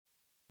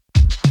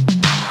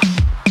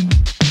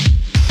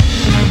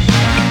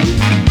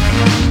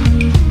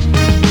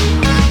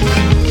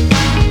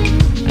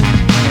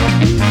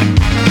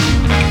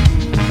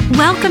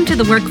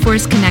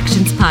Workforce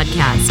Connections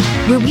podcast,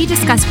 where we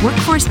discuss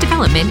workforce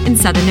development in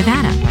Southern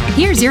Nevada.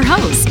 Here's your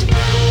host.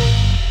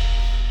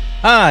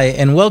 Hi,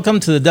 and welcome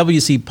to the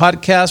WC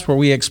podcast, where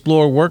we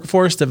explore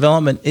workforce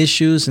development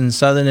issues in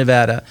Southern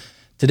Nevada.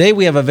 Today,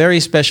 we have a very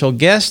special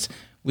guest.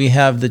 We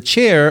have the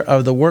chair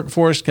of the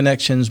Workforce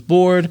Connections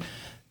Board,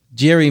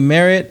 Jerry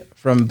Merritt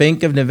from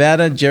Bank of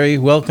Nevada. Jerry,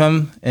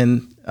 welcome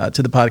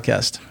to the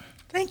podcast.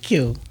 Thank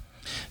you.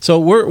 So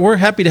we're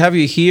happy to have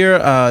you here.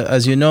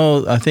 As you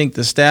know, I think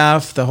the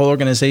staff, the whole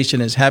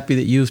organization is happy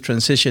that you've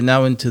transitioned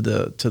now into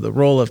the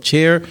role of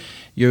chair.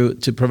 You're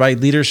to provide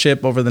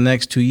leadership over the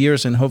next 2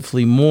 years and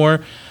hopefully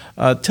more.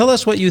 Tell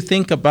us what you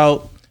think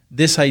about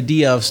this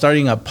idea of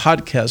starting a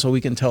podcast so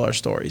we can tell our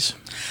stories.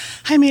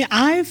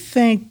 I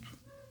think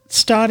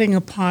starting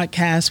a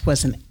podcast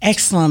was an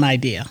excellent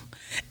idea.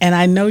 And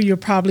I know you're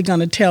probably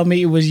going to tell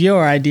me it was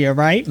your idea,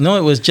 right? No,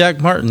 it was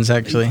Jack Martin's,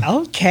 actually.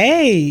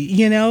 Okay.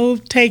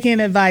 Taking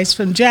advice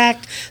from Jack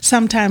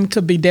sometimes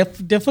could be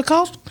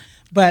difficult,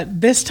 but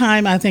this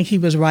time I think he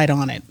was right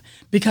on it,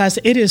 because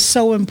it is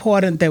so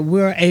important that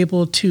we're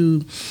able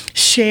to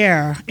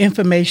share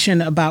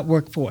information about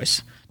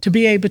workforce, to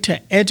be able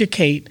to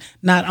educate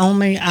not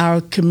only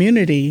our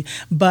community,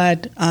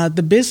 but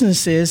the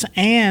businesses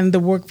and the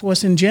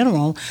workforce in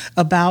general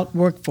about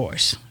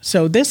workforce.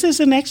 So this is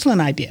an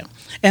excellent idea.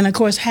 And of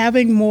course,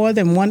 having more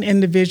than one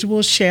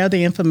individual share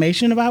the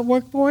information about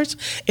workforce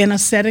in a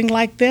setting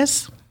like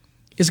this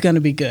is going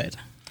to be good.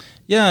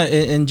 Yeah,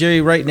 and Jerry,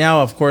 right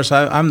now, of course,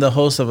 I'm the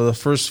host of the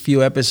first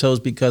few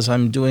episodes because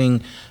I'm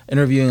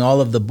interviewing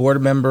all of the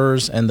board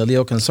members and the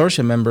LEO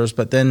Consortium members,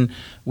 but then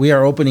we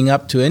are opening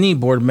up to any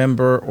board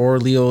member or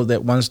LEO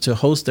that wants to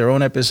host their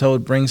own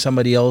episode, bring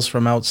somebody else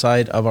from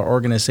outside of our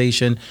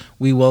organization.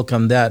 We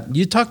welcome that.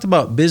 You talked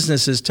about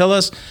businesses. Tell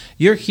us,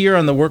 you're here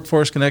on the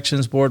Workforce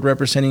Connections Board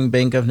representing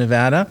Bank of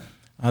Nevada,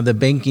 the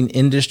banking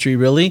industry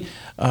really,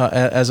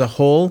 as a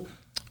whole.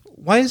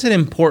 Why is it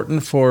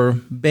important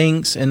for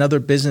banks and other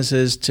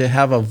businesses to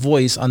have a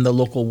voice on the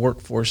local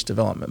workforce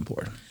development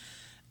board?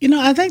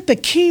 I think the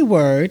key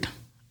word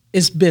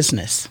is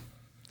business,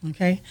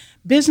 okay?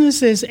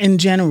 Businesses in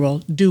general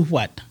do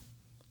what?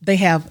 They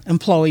have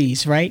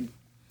employees, right?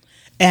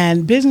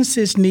 And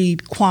businesses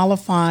need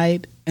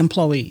qualified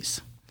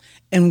employees.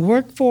 And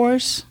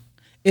workforce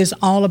is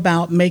all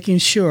about making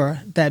sure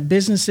that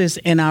businesses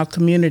in our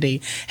community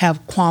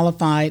have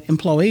qualified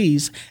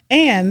employees,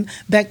 and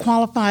that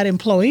qualified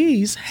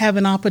employees have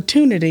an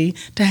opportunity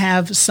to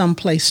have some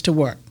place to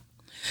work.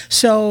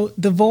 So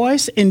the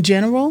voice in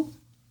general,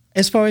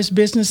 as far as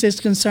business is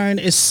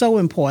concerned, is so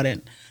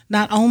important,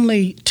 not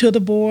only to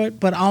the board,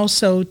 but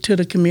also to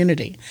the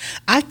community.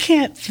 I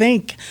can't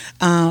think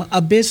of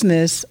a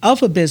business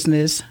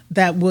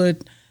that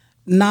would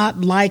not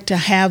like to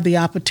have the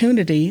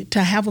opportunity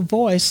to have a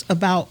voice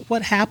about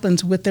what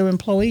happens with their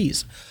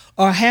employees,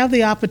 or have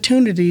the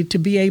opportunity to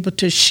be able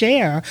to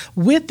share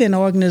with an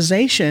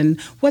organization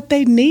what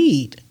they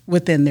need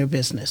within their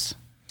business.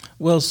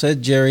 Well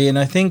said, Jerry. And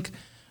I think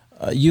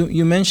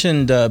you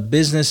mentioned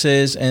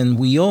businesses, and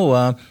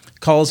WIOA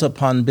calls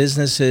upon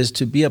businesses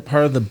to be a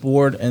part of the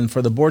board and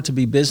for the board to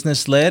be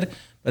business-led,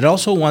 but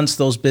also wants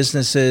those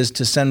businesses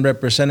to send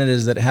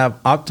representatives that have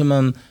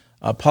optimum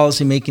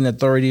policy-making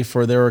authority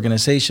for their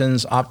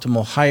organizations,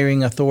 optimal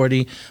hiring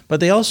authority, but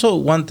they also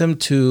want them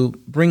to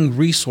bring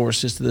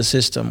resources to the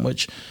system,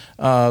 which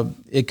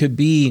it could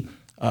be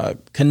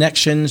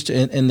connections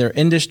in their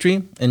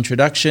industry,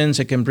 introductions.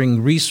 It can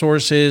bring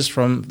resources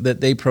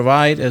that they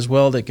provide as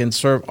well that can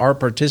serve our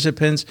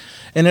participants.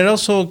 And it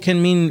also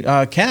can mean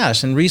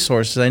cash and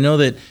resources. I know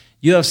that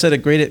you have set a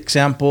great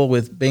example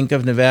with Bank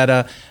of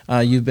Nevada.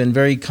 You've been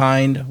very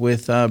kind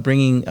with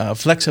bringing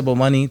flexible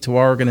money to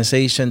our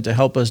organization to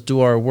help us do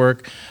our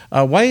work.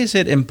 Why is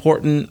it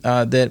important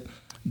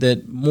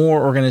that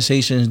more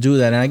organizations do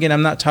that? And again,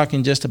 I'm not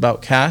talking just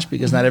about cash,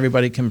 because not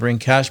everybody can bring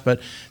cash, but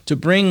to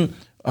bring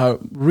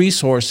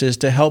resources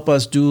to help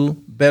us do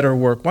better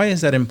work. Why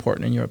is that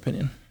important in your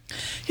opinion?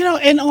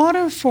 In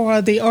order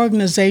for the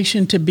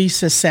organization to be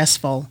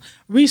successful,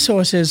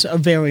 resources are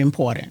very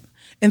important.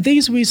 And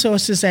these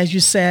resources, as you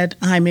said,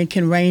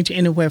 can range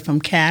anywhere from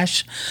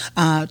cash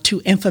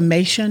to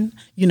information,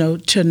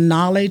 to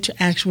knowledge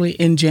actually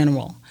in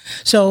general.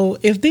 So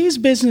if these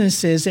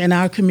businesses in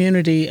our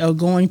community are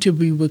going to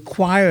be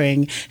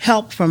requiring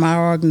help from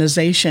our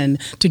organization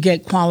to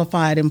get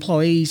qualified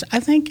employees, I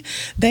think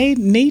they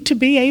need to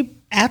be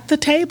at the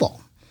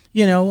table.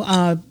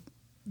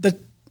 The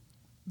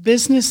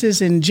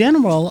businesses in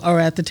general are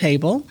at the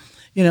table,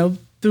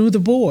 through the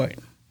board.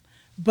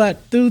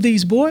 But through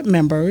these board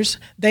members,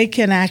 they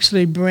can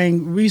actually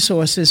bring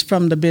resources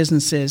from the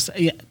businesses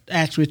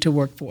actually to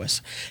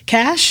workforce.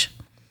 Cash,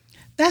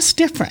 that's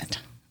different.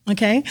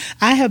 Okay,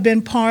 I have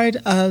been part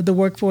of the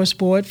Workforce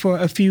Board for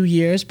a few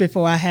years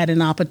before I had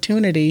an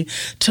opportunity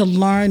to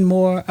learn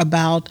more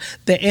about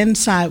the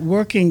inside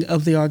working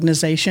of the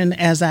organization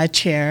as I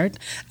chaired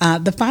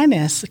the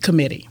Finance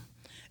Committee.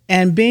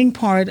 And being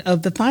part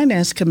of the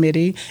finance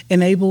committee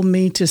enabled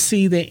me to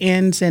see the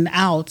ins and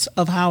outs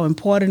of how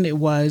important it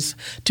was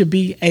to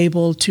be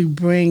able to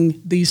bring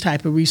these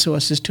type of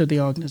resources to the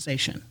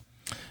organization.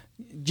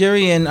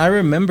 Jerry, and I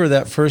remember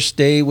that first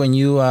day when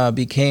you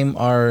became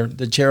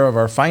the chair of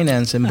our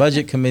finance and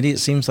budget committee. It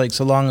seems like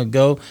so long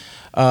ago,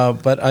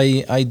 but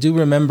I do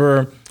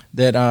remember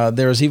that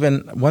there was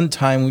even one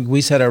time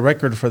we set a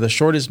record for the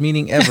shortest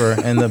meeting ever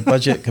in the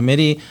budget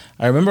committee.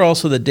 I remember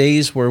also the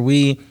days where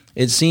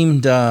it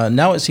seemed,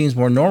 now it seems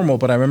more normal,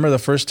 but I remember the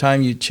first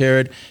time you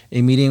chaired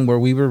a meeting where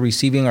we were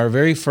receiving our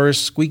very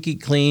first squeaky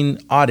clean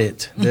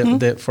audit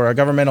that for a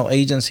governmental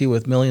agency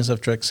with millions of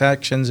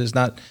transactions is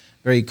not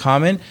very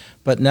common.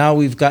 But now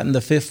we've gotten the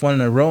 5th one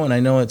in a row, and I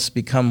know it's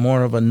become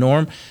more of a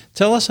norm.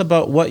 Tell us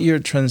about what your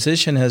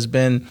transition has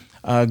been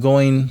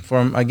going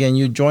from, again,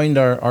 you joined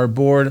our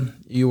board,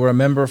 you were a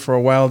member for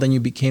a while, then you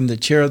became the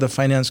chair of the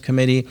finance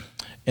committee,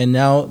 and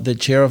now the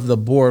chair of the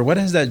board. What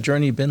has that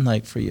journey been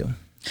like for you?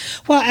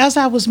 Well, as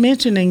I was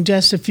mentioning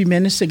just a few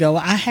minutes ago,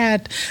 I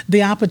had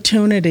the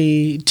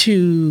opportunity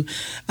to,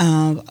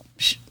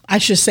 I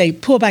should say,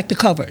 pull back the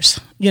covers,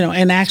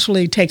 and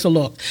actually take a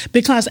look.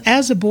 Because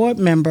as a board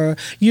member,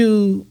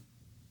 you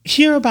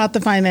hear about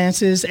the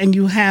finances and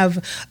you have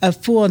a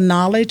full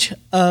knowledge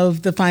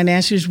of the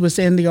finances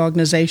within the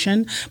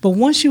organization. But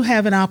once you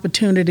have an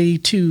opportunity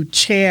to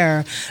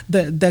chair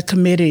the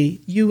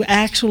committee, you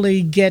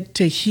actually get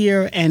to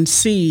hear and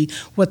see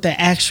what the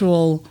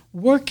actual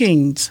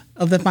workings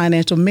of the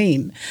finances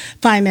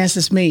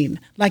mean.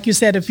 Like you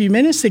said a few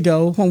minutes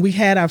ago, when we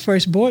had our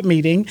first board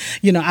meeting,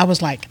 I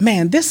was like,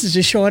 man, this is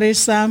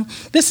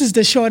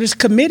the shortest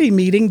committee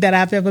meeting that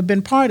I've ever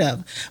been part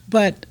of.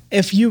 But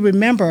if you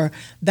remember,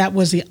 that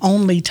was the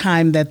only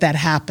time that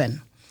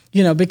happened.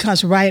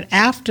 Because right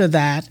after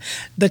that,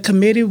 the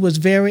committee was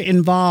very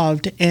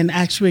involved in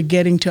actually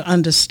getting to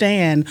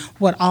understand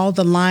what all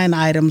the line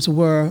items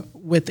were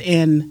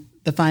within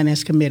the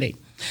finance committee.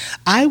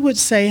 I would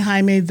say,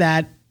 Jaime,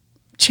 that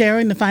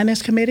chairing the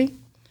finance committee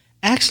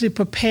actually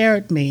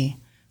prepared me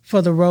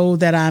for the role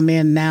that I'm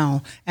in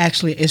now,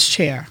 actually as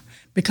chair,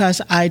 because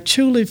I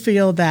truly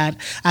feel that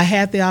I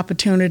had the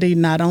opportunity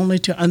not only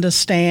to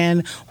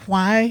understand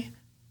why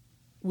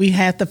we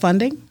had the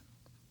funding,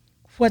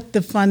 what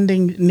the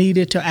funding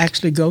needed to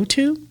actually go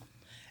to,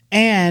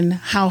 and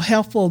how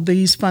helpful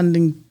these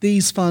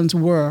funds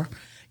were,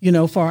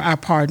 for our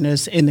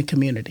partners in the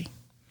community.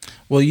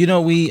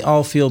 Well, we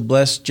all feel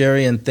blessed,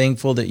 Jerry, and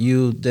thankful that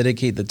you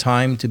dedicate the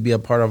time to be a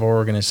part of our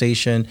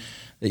organization,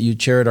 that you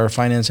chaired our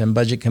finance and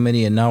budget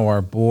committee and now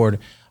our board.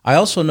 I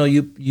also know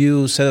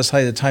you set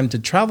aside the time to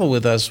travel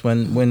with us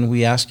when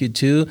we ask you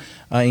to,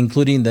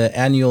 including the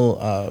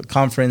annual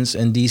conference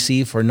in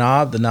D.C. for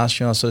NAB, the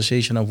National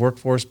Association of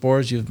Workforce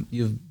Boards.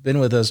 You've been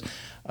with us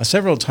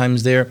several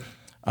times there.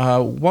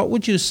 What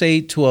would you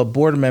say to a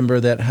board member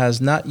that has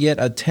not yet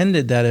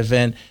attended that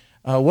event?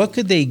 What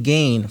could they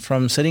gain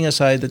from setting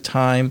aside the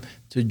time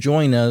to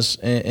join us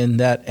in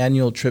that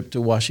annual trip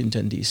to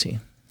Washington, D.C.?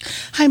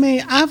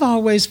 Jaime, I've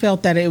always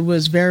felt that it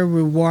was very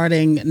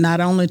rewarding, not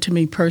only to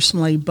me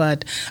personally,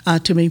 but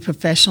to me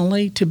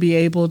professionally, to be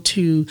able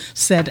to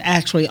sit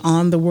actually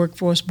on the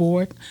workforce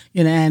board,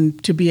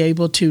 and to be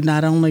able to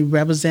not only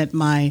represent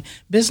my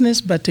business,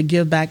 but to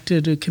give back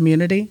to the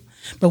community.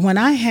 But when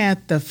I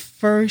had the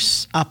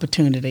first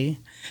opportunity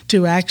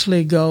to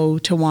actually go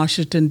to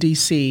Washington,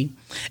 D.C.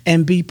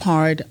 and be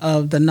part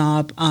of the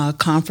NAB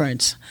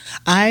conference,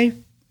 I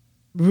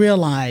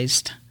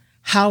realized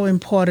how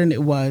important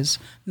it was,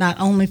 not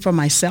only for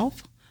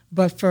myself,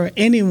 but for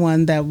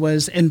anyone that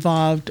was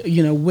involved,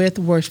 with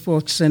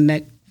Workforce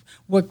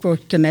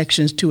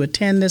Connections to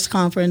attend this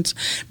conference,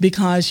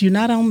 because you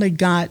not only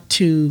got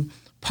to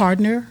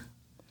partner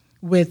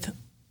with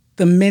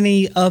the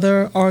many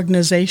other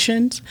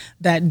organizations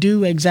that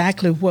do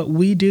exactly what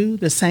we do,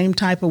 the same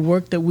type of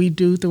work that we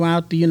do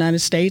throughout the United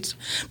States,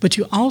 but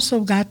you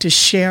also got to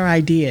share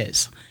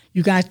ideas.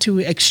 You got to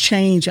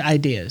exchange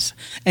ideas,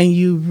 and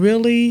you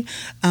really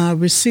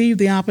received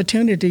the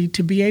opportunity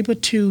to be able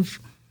to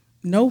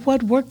know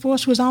what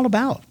Workforce was all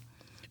about.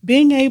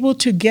 Being able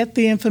to get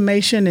the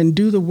information and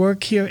do the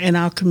work here in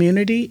our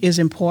community is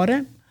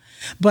important,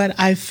 but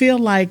I feel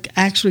like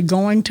actually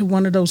going to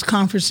one of those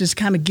conferences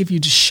kind of give you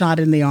the shot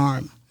in the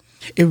arm.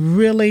 It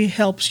really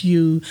helps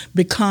you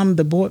become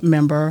the board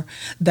member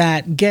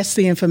that gets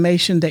the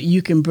information that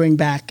you can bring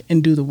back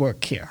and do the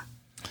work here.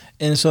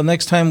 And so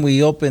next time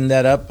we open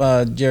that up,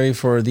 Jerry,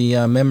 for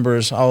the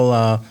members,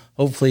 I'll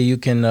hopefully you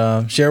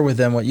can share with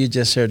them what you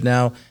just shared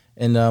now,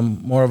 and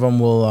more of them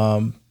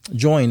will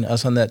join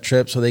us on that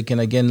trip so they can,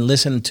 again,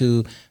 listen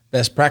to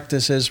best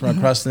practices from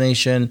across the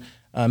nation,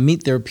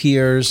 meet their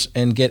peers,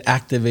 and get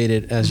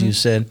activated, as you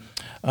said.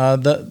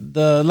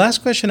 The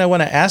last question I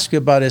want to ask you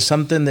about is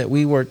something that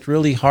we worked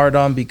really hard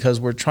on because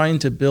we're trying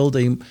to build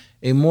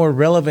a more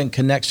relevant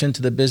connection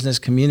to the business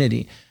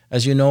community.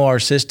 As you know, our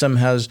system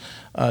has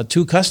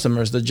two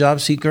customers, the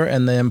job seeker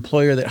and the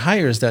employer that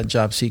hires that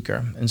job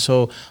seeker. And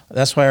so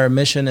that's why our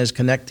mission is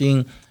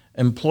connecting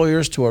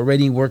employers to a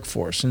ready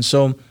workforce. And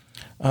so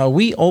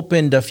we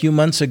opened a few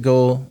months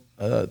ago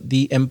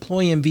the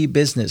Employee MV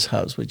Business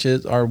Hubs, which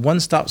is our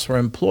one-stops for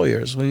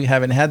employers. We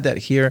haven't had that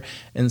here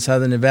in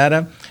Southern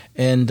Nevada,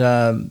 and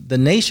the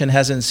nation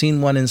hasn't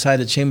seen one inside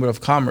the Chamber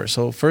of Commerce.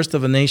 So first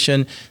of a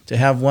nation to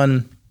have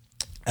one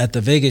at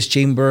the Vegas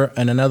Chamber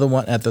and another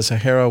one at the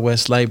Sahara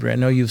West Library. I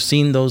know you've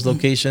seen those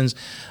locations.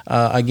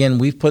 Again,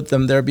 we've put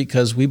them there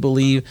because we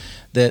believe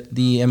that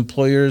the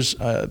employers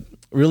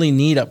really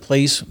need a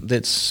place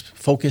that's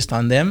focused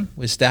on them,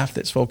 with staff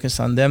that's focused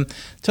on them.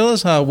 Tell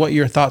us what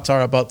your thoughts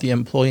are about the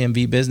Employee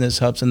MV Business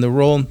Hubs and the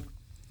role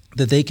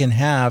that they can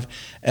have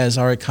as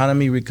our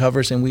economy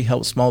recovers and we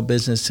help small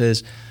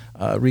businesses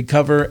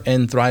recover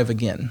and thrive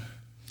again.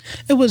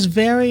 It was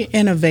very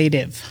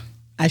innovative,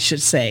 I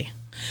should say,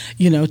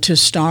 to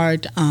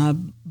start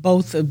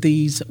both of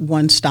these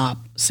one-stop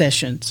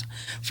sessions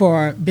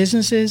for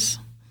businesses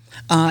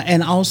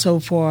and also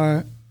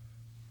for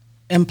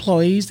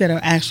employees that are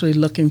actually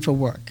looking for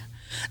work.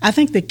 I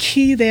think the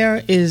key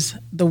there is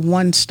the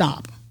one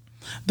stop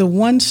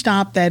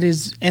that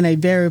is in a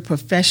very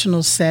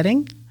professional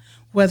setting,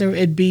 whether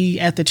it be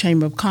at the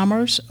Chamber of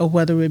Commerce or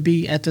whether it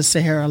be at the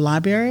Sahara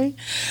Library.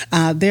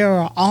 There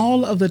are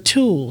all of the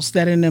tools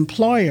that an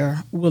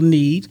employer will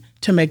need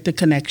to make the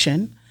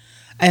connection.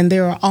 And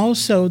there are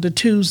also the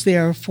tools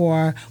there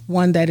for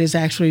one that is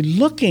actually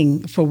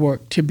looking for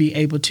work to be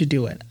able to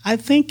do it. I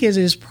think it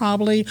is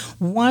probably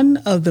one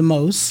of the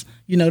most,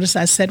 you notice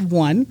I said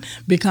one,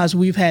 because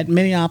we've had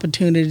many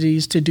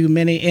opportunities to do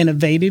many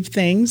innovative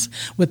things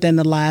within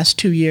the last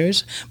 2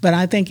 years, but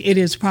I think it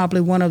is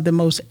probably one of the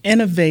most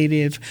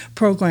innovative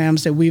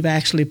programs that we've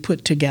actually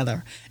put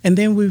together. And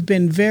then we've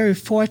been very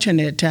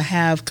fortunate to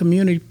have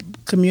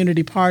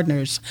community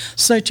partners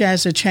such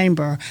as the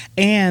Chamber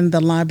and the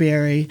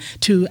library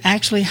to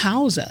actually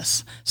house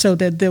us so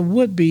that there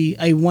would be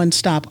a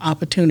one-stop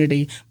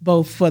opportunity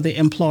both for the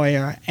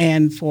employer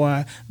and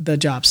for the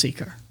job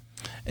seeker.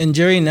 And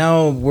Jerry,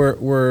 now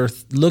we're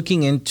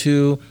looking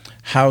into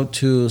how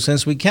to,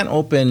 since we can't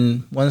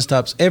open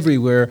one-stops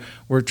everywhere,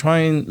 we're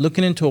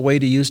looking into a way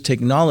to use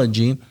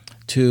technology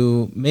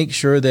to make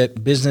sure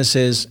that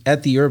businesses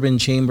at the Urban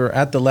Chamber,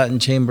 at the Latin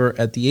Chamber,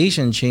 at the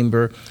Asian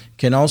Chamber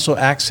can also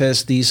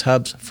access these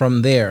hubs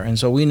from there. And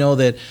so we know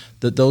that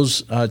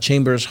those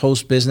chambers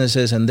host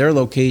businesses and their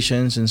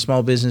locations, and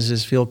small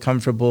businesses feel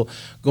comfortable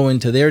going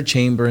to their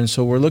chamber. And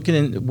so we're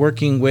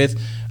working with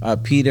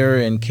Peter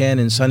and Ken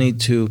and Sunny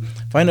to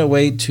find a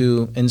way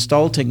to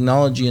install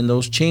technology in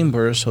those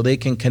chambers so they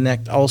can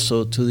connect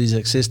also to these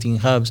existing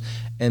hubs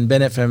and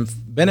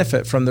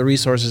benefit from the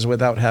resources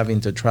without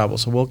having to travel.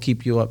 So we'll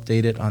keep you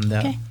updated on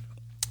that. Okay.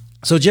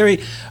 So Jerry,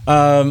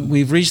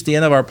 we've reached the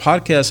end of our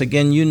podcast.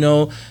 Again, you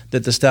know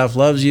that the staff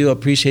loves you,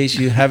 appreciates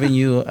you, having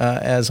you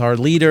as our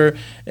leader,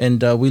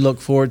 and we look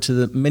forward to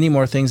the many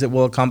more things that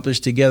we'll accomplish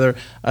together.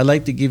 I'd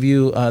like to give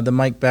you the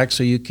mic back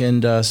so you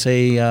can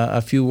say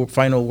a few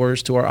final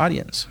words to our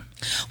audience.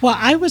 Well,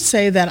 I would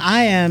say that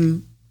I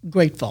am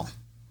grateful.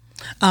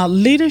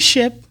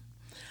 Leadership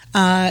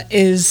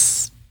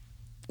is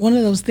one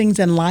of those things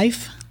in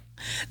life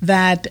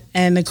that,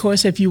 and of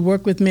course, if you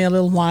work with me a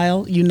little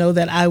while, you know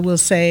that I will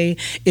say,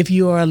 if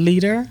you are a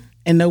leader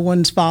and no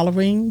one's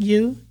following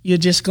you, you're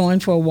just going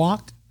for a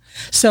walk.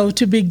 So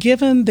to be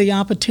given the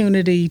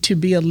opportunity to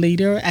be a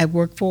leader at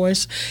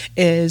Workforce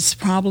is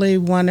probably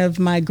one of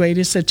my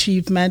greatest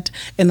achievements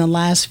in the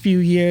last few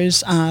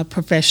years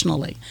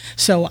professionally.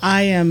 So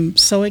I am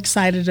so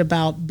excited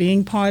about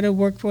being part of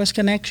Workforce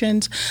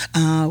Connections,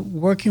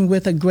 working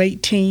with a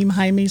great team,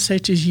 Jaime,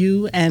 such as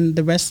you and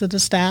the rest of the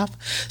staff,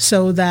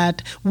 so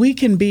that we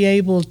can be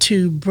able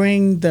to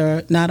bring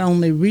the not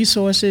only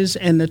resources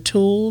and the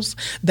tools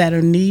that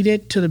are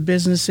needed to the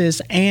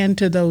businesses and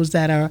to those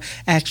that are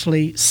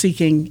actually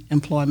seeking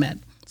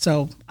employment.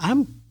 So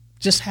I'm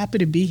just happy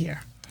to be here.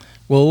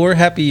 Well, we're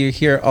happy you're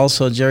here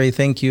also, Jerry.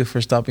 Thank you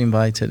for stopping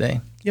by today.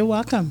 You're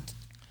welcome.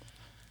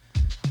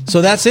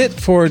 So that's it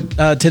for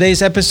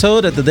today's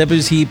episode of the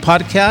WC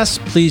Podcast.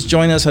 Please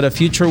join us at a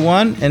future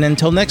one. And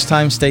until next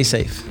time, stay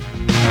safe.